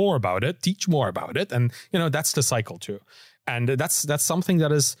 learn more about it, teach more about it. And, that's the cycle too. And that's something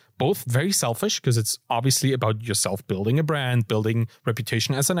that is both very selfish because it's obviously about yourself building a brand, building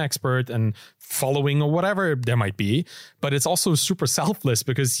reputation as an expert and following or whatever there might be. But it's also super selfless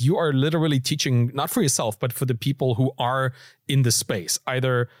because you are literally teaching not for yourself, but for the people who are in the space,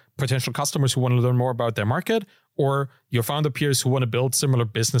 either potential customers who want to learn more about their market or your founder peers who want to build similar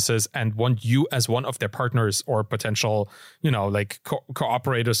businesses and want you as one of their partners or potential,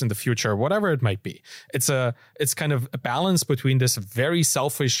 cooperators in the future, whatever it might be. It's kind of a balance between this very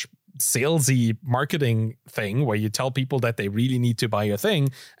selfish, salesy marketing thing where you tell people that they really need to buy your thing,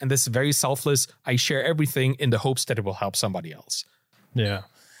 and this very selfless, I share everything in the hopes that it will help somebody else. Yeah.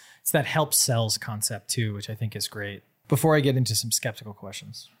 It's that help sells concept too, which I think is great. Before I get into some skeptical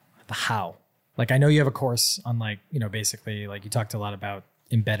questions, the how. Like, I know you have a course on basically you talked a lot about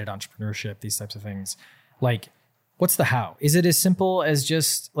embedded entrepreneurship, these types of things. Like, what's the how? Is it as simple as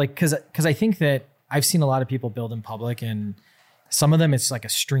just because I think that I've seen a lot of people build in public and some of them, it's like a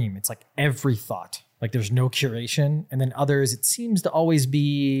stream. It's like every thought, like there's no curation. And then others, it seems to always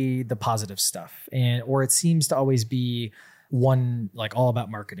be the positive stuff or it seems to always be one, like all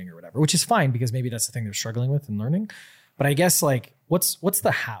about marketing or whatever, which is fine because maybe that's the thing they're struggling with and learning. But I guess what's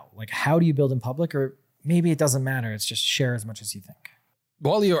the how? Like, how do you build in public? Or maybe it doesn't matter. It's just share as much as you think.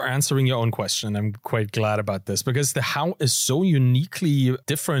 While you're answering your own question, I'm quite glad about this because the how is so uniquely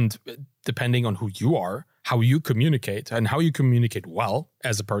different depending on who you are, how you communicate and how you communicate well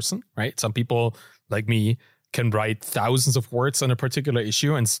as a person, right? Some people like me can write thousands of words on a particular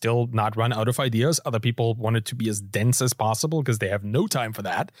issue and still not run out of ideas. Other people want it to be as dense as possible because they have no time for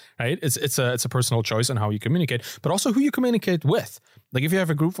that, right? It's a personal choice on how you communicate, but also who you communicate with. Like if you have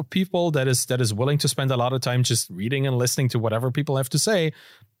a group of people that is willing to spend a lot of time just reading and listening to whatever people have to say,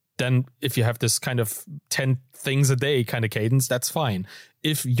 then if you have this kind of 10 things a day kind of cadence, that's fine.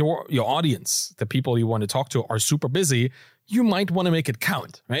 If your audience, the people you want to talk to, are super busy, you might want to make it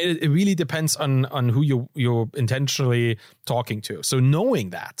count, right? It really depends on who you're intentionally talking to. So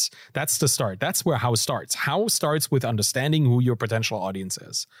knowing that's the start. That's where how starts. How starts with understanding who your potential audience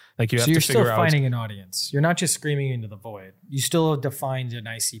is. Like you're still finding an audience. You're not just screaming into the void. You still defined an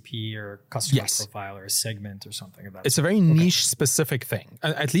ICP or customer profile or a segment or something about it. It's a very niche specific thing.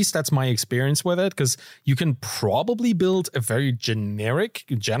 At least that's my experience with it, because you can probably build a very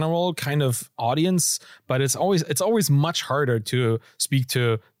general kind of audience, but it's always much harder to speak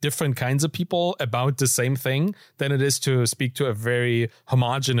to different kinds of people about the same thing than it is to speak to a very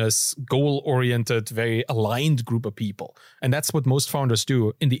homogenous, goal-oriented, very aligned group of people. And that's what most founders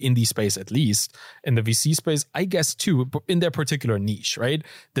do in the indie space, at least. In the VC space, I guess too, in their particular niche, right?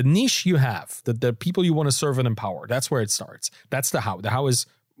 The niche you have, the people you want to serve and empower, that's where it starts. That's the how. The how is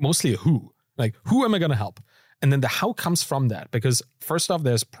mostly a who. Like, who am I going to help? And then the how comes from that, because first off,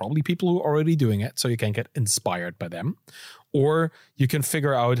 there's probably people who are already doing it, so you can get inspired by them. Or you can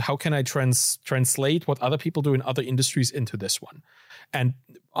figure out, how can I translate what other people do in other industries into this one? And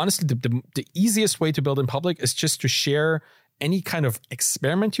honestly, the easiest way to build in public is just to share any kind of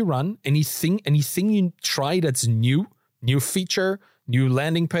experiment you run, anything you try that's new feature, new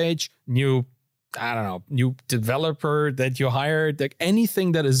landing page, new developer that you hired, like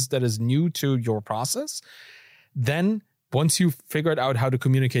anything that is new to your process. Then once you've figured out how to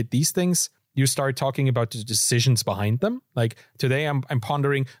communicate these things, you start talking about the decisions behind them. Like today I'm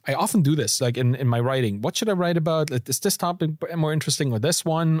pondering, I often do this, like in my writing, what should I write about? Is this topic more interesting or this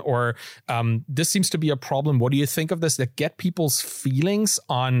one? Or this seems to be a problem. What do you think of this? That get people's feelings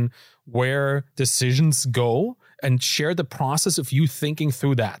on where decisions go and share the process of you thinking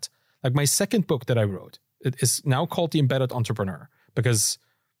through that. Like my second book that I wrote, it is now called The Embedded Entrepreneur, because,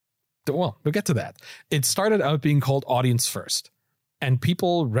 well, we'll get to that. It started out being called Audience First. And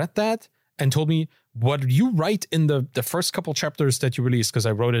people read that and told me, what you write in the first couple chapters that you released, because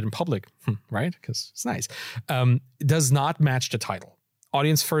I wrote it in public, right? Because it's nice, does not match the title.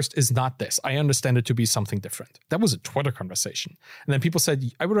 Audience First is not this. I understand it to be something different. That was a Twitter conversation. And then people said,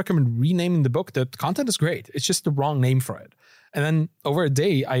 I would recommend renaming the book. The content is great. It's just the wrong name for it. And then over a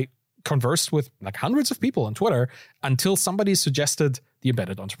day, I conversed with like hundreds of people on Twitter until somebody suggested The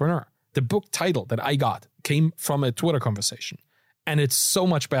Embedded Entrepreneur. The book title that I got came from a Twitter conversation. And it's so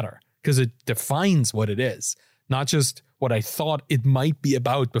much better because it defines what it is, not just what I thought it might be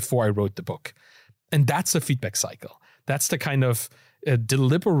about before I wrote the book. And that's a feedback cycle. That's the kind of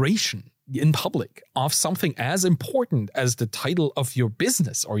deliberation in public of something as important as the title of your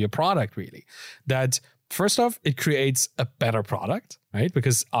business or your product, really. That first off, it creates a better product, right?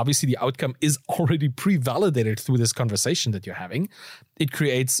 Because obviously the outcome is already pre-validated through this conversation that you're having. It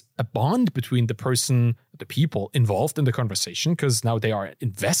creates a bond between the people involved in the conversation, because now they are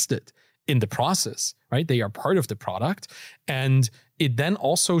invested in the process, right? They are part of the product. And it then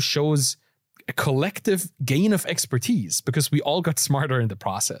also shows a collective gain of expertise, because we all got smarter in the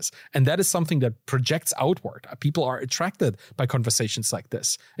process. And that is something that projects outward. People are attracted by conversations like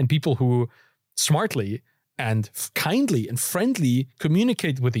this, and people who smartly and kindly and friendly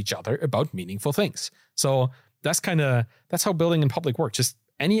communicate with each other about meaningful things. So that's how building in public works. Just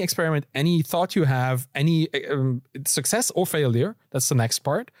any experiment, any thought you have, any success or failure, that's the next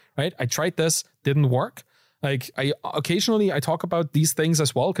part, right? I tried this, didn't work. Like occasionally I talk about these things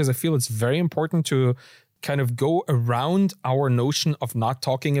as well, because I feel it's very important to kind of go around our notion of not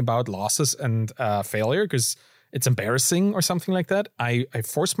talking about losses and failure, because it's embarrassing or something like that. I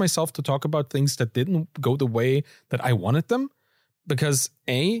forced myself to talk about things that didn't go the way that I wanted them, because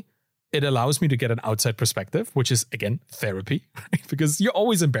it allows me to get an outside perspective, which is, again, therapy, right? Because you're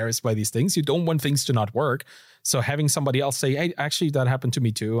always embarrassed by these things. You don't want things to not work. So having somebody else say, hey, actually, that happened to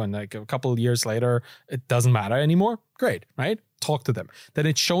me too, and like a couple of years later, it doesn't matter anymore. Great, right? Talk to them. Then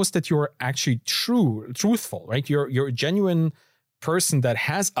it shows that you're actually truthful, right? You're a genuine person that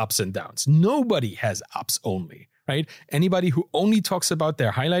has ups and downs. Nobody has ups only, right? Anybody who only talks about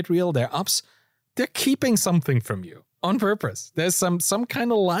their highlight reel, their ups, they're keeping something from you on purpose. There's some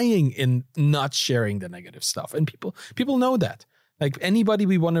kind of lying in not sharing the negative stuff. And people know that. Like anybody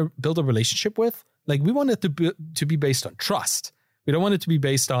we want to build a relationship with, like we want it to be based on trust. We don't want it to be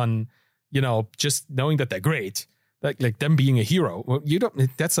based on, just knowing that they're great. Like them being a hero. Well,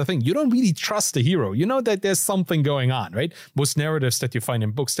 that's the thing. You don't really trust the hero. You know that there's something going on, right? Most narratives that you find in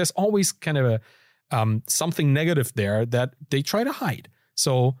books, there's always kind of something negative there that they try to hide.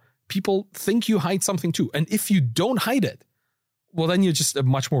 So people think you hide something too. And if you don't hide it, well, then you're just a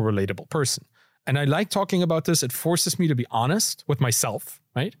much more relatable person. And I like talking about this. It forces me to be honest with myself,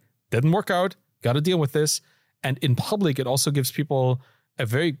 right? Didn't work out. Got to deal with this. And in public, it also gives people a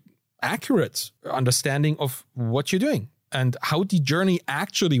very accurate understanding of what you're doing and how the journey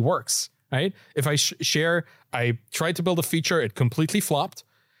actually works, right? If I share, I tried to build a feature, it completely flopped.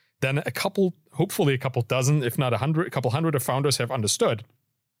 Then hopefully a couple dozen, if not a couple hundred of founders have understood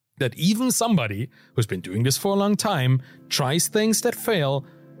that even somebody who's been doing this for a long time tries things that fail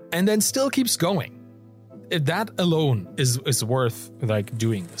and then still keeps going. That alone is worth like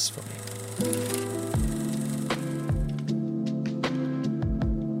doing this for me.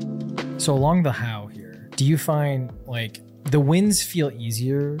 So along the how here, do you find like the wins feel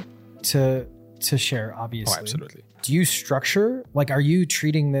easier to share, obviously? Oh, absolutely. Do you structure, like, are you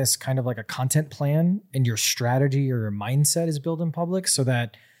treating this kind of like a content plan, and your strategy or your mindset is built in public so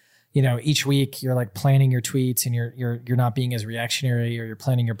that, each week you're like planning your tweets and you're not being as reactionary, or you're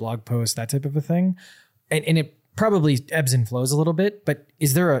planning your blog post, that type of a thing? And probably ebbs and flows a little bit, but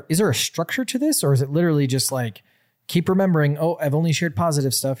is there a structure to this, or is it literally just like, keep remembering, oh, I've only shared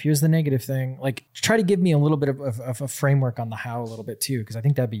positive stuff, here's the negative thing? Like, try to give me a little bit of a framework on the how a little bit too, because I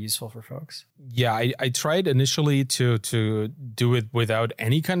think that'd be useful for folks. Yeah, I tried initially to do it without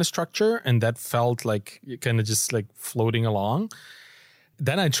any kind of structure, and that felt like kind of just like floating along.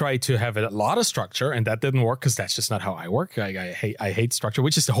 Then I tried to have a lot of structure, and that didn't work because that's just not how I work. I hate structure,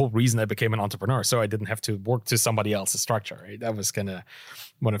 which is the whole reason I became an entrepreneur. So I didn't have to work to somebody else's structure. Right? That was kind of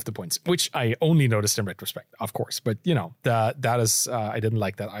one of the points, which I only noticed in retrospect, of course. But that is I didn't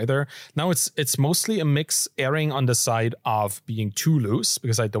like that either. Now it's mostly a mix, erring on the side of being too loose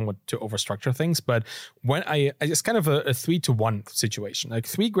because I don't want to overstructure things. But when I it's kind of a 3-to-1 situation, like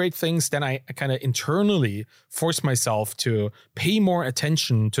 3 great things, then I kind of internally force myself to pay more attention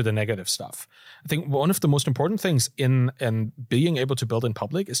to the negative stuff. I think one of the most important things in being able to build in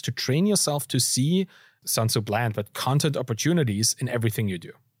public is to train yourself to see, sounds so bland, but content opportunities in everything you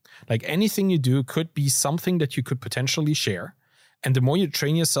do. Like anything you do could be something that you could potentially share. And the more you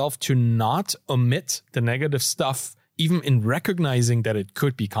train yourself to not omit the negative stuff, even in recognizing that it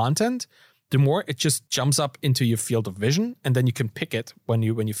could be content, the more it just jumps up into your field of vision, and then you can pick it when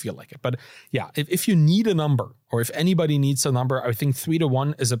you feel like it. But yeah, if you need a number, or if anybody needs a number, I think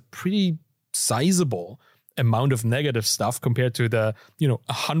 3-to-1 is a pretty sizable amount of negative stuff compared to the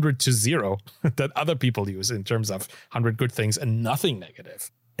 100-to-0 that other people use in terms of 100 good things and nothing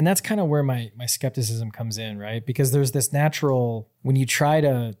negative. And that's kind of where my skepticism comes in, right? Because there's this natural, when you try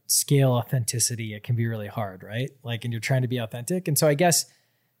to scale authenticity, it can be really hard, right? Like, and you're trying to be authentic. And so I guess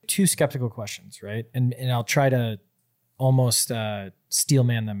 2 skeptical questions, right? And I'll try to almost steel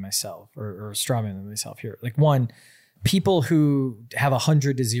man them myself or straw man them myself here. Like, one, people who have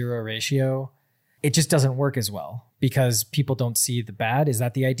 100-to-0 ratio, it just doesn't work as well because people don't see the bad. Is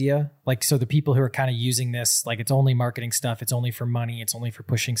that the idea? Like, so the people who are kind of using this, like it's only marketing stuff, it's only for money, it's only for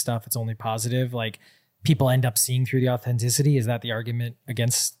pushing stuff, it's only positive, like people end up seeing through the authenticity. Is that the argument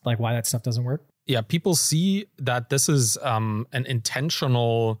against like why that stuff doesn't work? Yeah, people see that this is an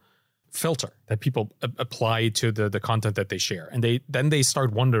intentional filter that people apply to the content that they share. And they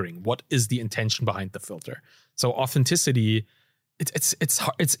start wondering, what is the intention behind the filter? So authenticity,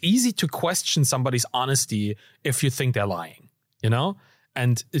 it's easy to question somebody's honesty if you think they're lying,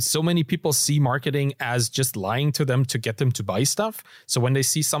 And so many people see marketing as just lying to them to get them to buy stuff. So when they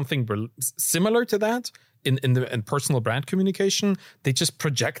see something similar to that in personal brand communication, they just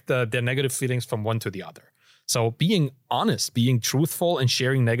project their negative feelings from one to the other. So being honest, being truthful, and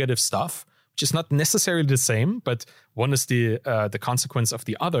sharing negative stuff, which is not necessarily the same, but one is the consequence of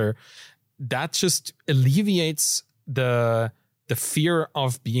the other, that just alleviates the fear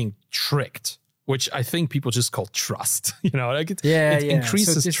of being tricked, which I think people just call trust. It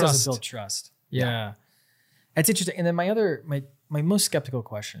increases so it just trust. Doesn't build trust. Yeah. That's interesting. And then my most skeptical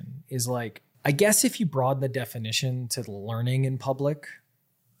question is like, I guess if you broaden the definition to learning in public,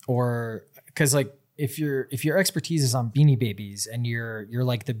 or because like if your expertise is on Beanie Babies and you're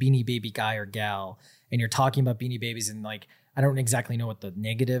like the Beanie Baby guy or gal, and you're talking about Beanie Babies, and like I don't exactly know what the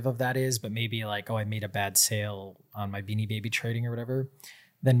negative of that is, but maybe like, oh, I made a bad sale on my Beanie Baby trading or whatever,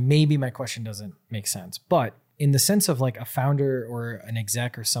 then maybe my question doesn't make sense. But in the sense of like a founder or an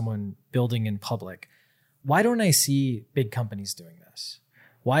exec or someone building in public, why don't I see big companies doing this?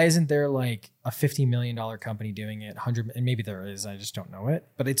 Why isn't there like a $50 million company doing it, 100, and maybe there is, I just don't know it,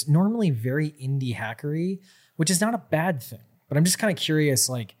 but it's normally very indie hackery, which is not a bad thing. But I'm just kind of curious,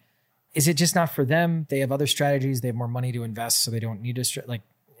 like, is it just not for them? They have other strategies, they have more money to invest, so they don't need to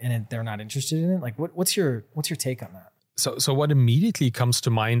and they're not interested in it. Like, what's your take on that? So what immediately comes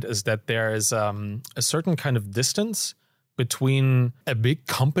to mind is that there is a certain kind of distance between a big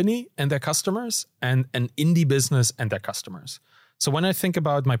company and their customers and an indie business and their customers. So when I think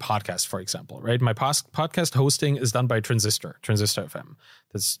about my podcast, for example, right, my podcast hosting is done by Transistor FM.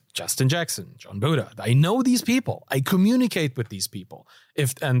 That's Justin Jackson, John Buda. I know these people. I communicate with these people.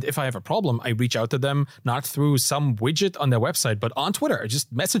 If I have a problem, I reach out to them, not through some widget on their website, but on Twitter. I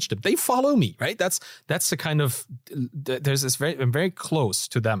just message them. They follow me, right? That's the kind of, there's this I'm very close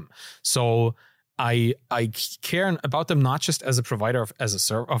to them. So I care about them not just as a provider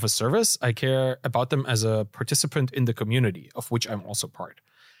of a service. I care about them as a participant in the community, of which I'm also part.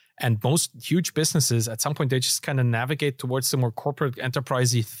 And most huge businesses, at some point, they just kind of navigate towards the more corporate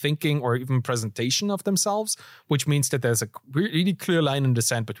enterprisey thinking or even presentation of themselves, which means that there's a really clear line in the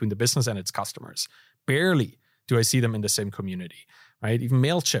sand between the business and its customers. Barely do I see them in the same community. Right? Even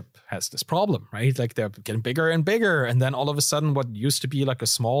MailChimp has this problem, right? Like they're getting bigger and bigger. And then all of a sudden, what used to be like a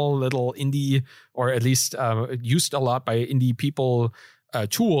small little indie, or at least used a lot by indie people,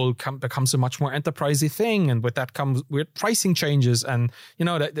 tool becomes a much more enterprisey thing, and with that comes weird pricing changes, and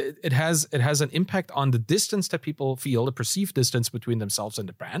that it has an impact on the distance that people feel, the perceived distance between themselves and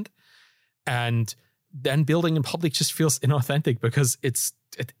the brand. And then building in public just feels inauthentic because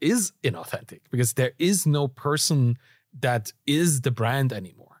it is inauthentic, because there is no person that is the brand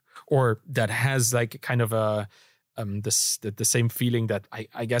anymore, or that has like kind of a the same feeling that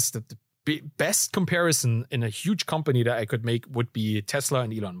I guess that the best comparison in a huge company that I could make would be Tesla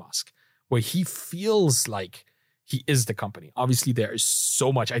and Elon Musk, where he feels like he is the company. Obviously, there is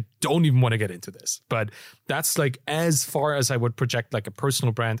so much. I don't even want to get into this, but that's like as far as I would project like a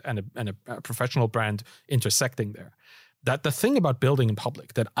personal brand and a professional brand intersecting there. That the thing about building in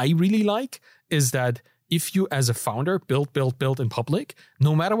public that I really like is that if you as a founder build in public,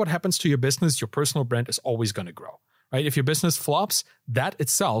 no matter what happens to your business, your personal brand is always going to grow, right? If your business flops, that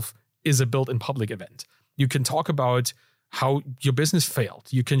itself is a build in public event. You can talk about how your business failed.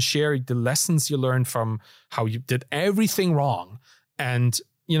 You can share the lessons you learned from how you did everything wrong. And,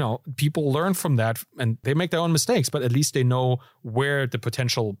 people learn from that and they make their own mistakes, but at least they know where the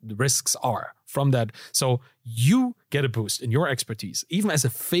potential risks are from that. So you get a boost in your expertise. Even as a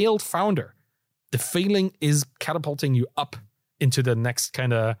failed founder, the failing is catapulting you up into the next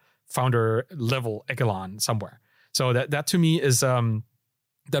kind of founder level echelon somewhere. So that to me is...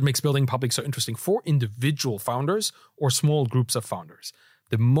 that makes building public so interesting for individual founders or small groups of founders.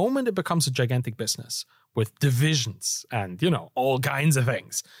 The moment it becomes a gigantic business with divisions and, all kinds of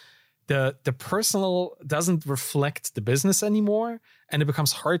things, the personal doesn't reflect the business anymore, and it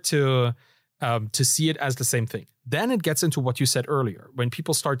becomes hard to see it as the same thing. Then it gets into what you said earlier. When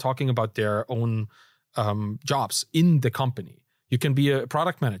people start talking about their own jobs in the company, you can be a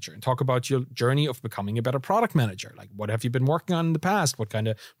product manager and talk about your journey of becoming a better product manager. Like, what have you been working on in the past? What kind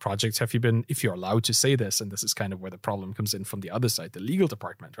of projects have you been, if you're allowed to say this, and this is kind of where the problem comes in from the other side, the legal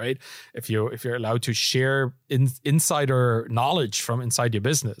department, right? If you're allowed to share insider knowledge from inside your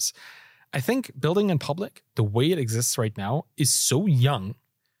business. I think building in public, the way it exists right now, is so young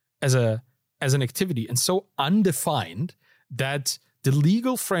as an activity and so undefined that the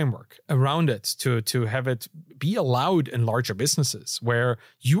legal framework around it to have it be allowed in larger businesses where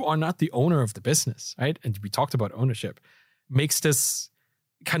you are not the owner of the business, right? And we talked about ownership, makes this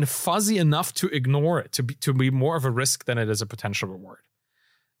kind of fuzzy enough to ignore it, to be more of a risk than it is a potential reward.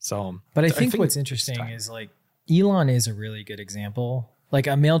 So, but I think what's interesting is like Elon is a really good example. Like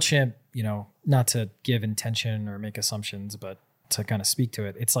a MailChimp, not to give intention or make assumptions, but to kind of speak to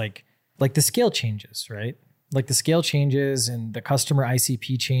it, it's like the scale changes, right? Like the scale changes and the customer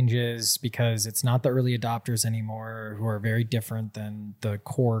ICP changes because it's not the early adopters anymore who are very different than the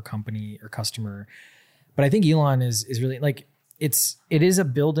core company or customer. But I think Elon is really like, it is a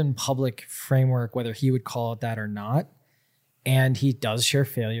build in public framework, whether he would call it that or not. And he does share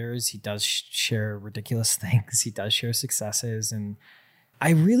failures. He does share ridiculous things. He does share successes. And I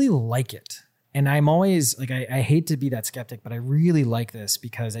really like it. And I'm always like, I hate to be that skeptic, but I really like this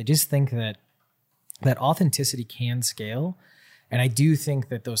because I just think that authenticity can scale. And I do think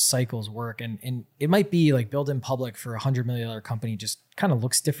that those cycles work. And it might be like build in public for $100 million company just kind of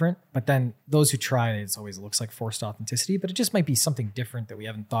looks different. But then those who try it always looks like forced authenticity. But it just might be something different that we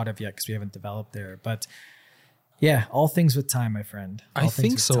haven't thought of yet because we haven't developed there. But yeah, all things with time, my friend. I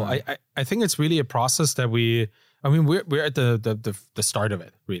think so. I think it's really a process that we're at the start of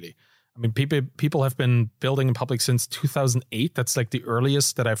it, really. I mean, people have been building in public since 2008. That's like the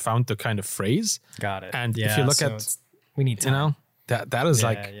earliest that I found the kind of phrase. Got it. And if you look we need time. That is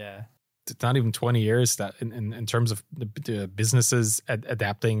it's not even 20 years that in terms of the businesses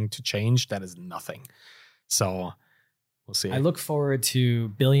adapting to change, that is nothing. So we'll see. I look forward to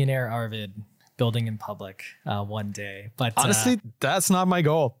billionaire Arvid building in public one day. But honestly, that's not my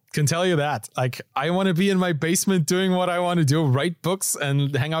goal. Can tell you that. Like, I want to be in my basement doing what I want to do, write books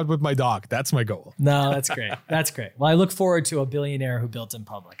and hang out with my dog. That's my goal. No, that's great. That's great. Well, I look forward to a billionaire who built in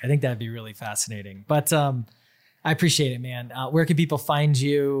public. I think that'd be really fascinating. But I appreciate it, man. Where can people find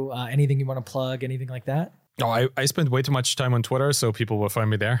you? Anything you want to plug? Anything like that? Oh, I spend way too much time on Twitter, so people will find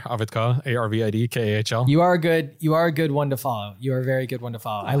me there. Arvid Kahl, ARVID KAHL. You are a good one to follow. You are a very good one to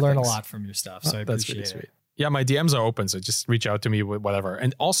follow. I learn a lot from your stuff, so I appreciate it. Sweet. Yeah, my DMs are open, so just reach out to me with whatever.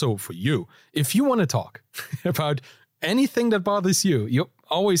 And also for you, if you want to talk about anything that bothers you, you're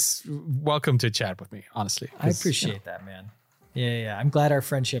always welcome to chat with me, honestly. I appreciate that, man. Yeah. I'm glad our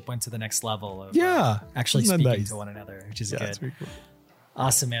friendship went to the next level of actually speaking to one another, which is good. That's pretty cool.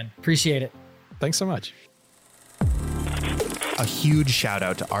 Awesome, man. Appreciate it. Thanks so much. A huge shout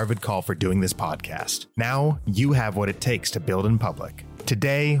out to Arvid Kahl for doing this podcast. Now you have what it takes to build in public.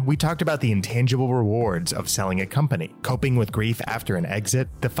 Today, we talked about the intangible rewards of selling a company, coping with grief after an exit,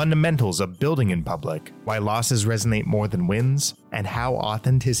 the fundamentals of building in public, why losses resonate more than wins, and how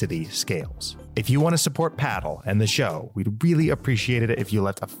authenticity scales. If you want to support Paddle and the show, we'd really appreciate it if you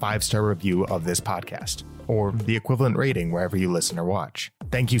left a 5-star review of this podcast, or the equivalent rating wherever you listen or watch.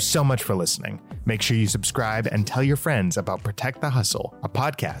 Thank you so much for listening. Make sure you subscribe and tell your friends about Protect the Hustle, a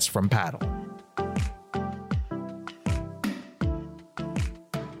podcast from Paddle.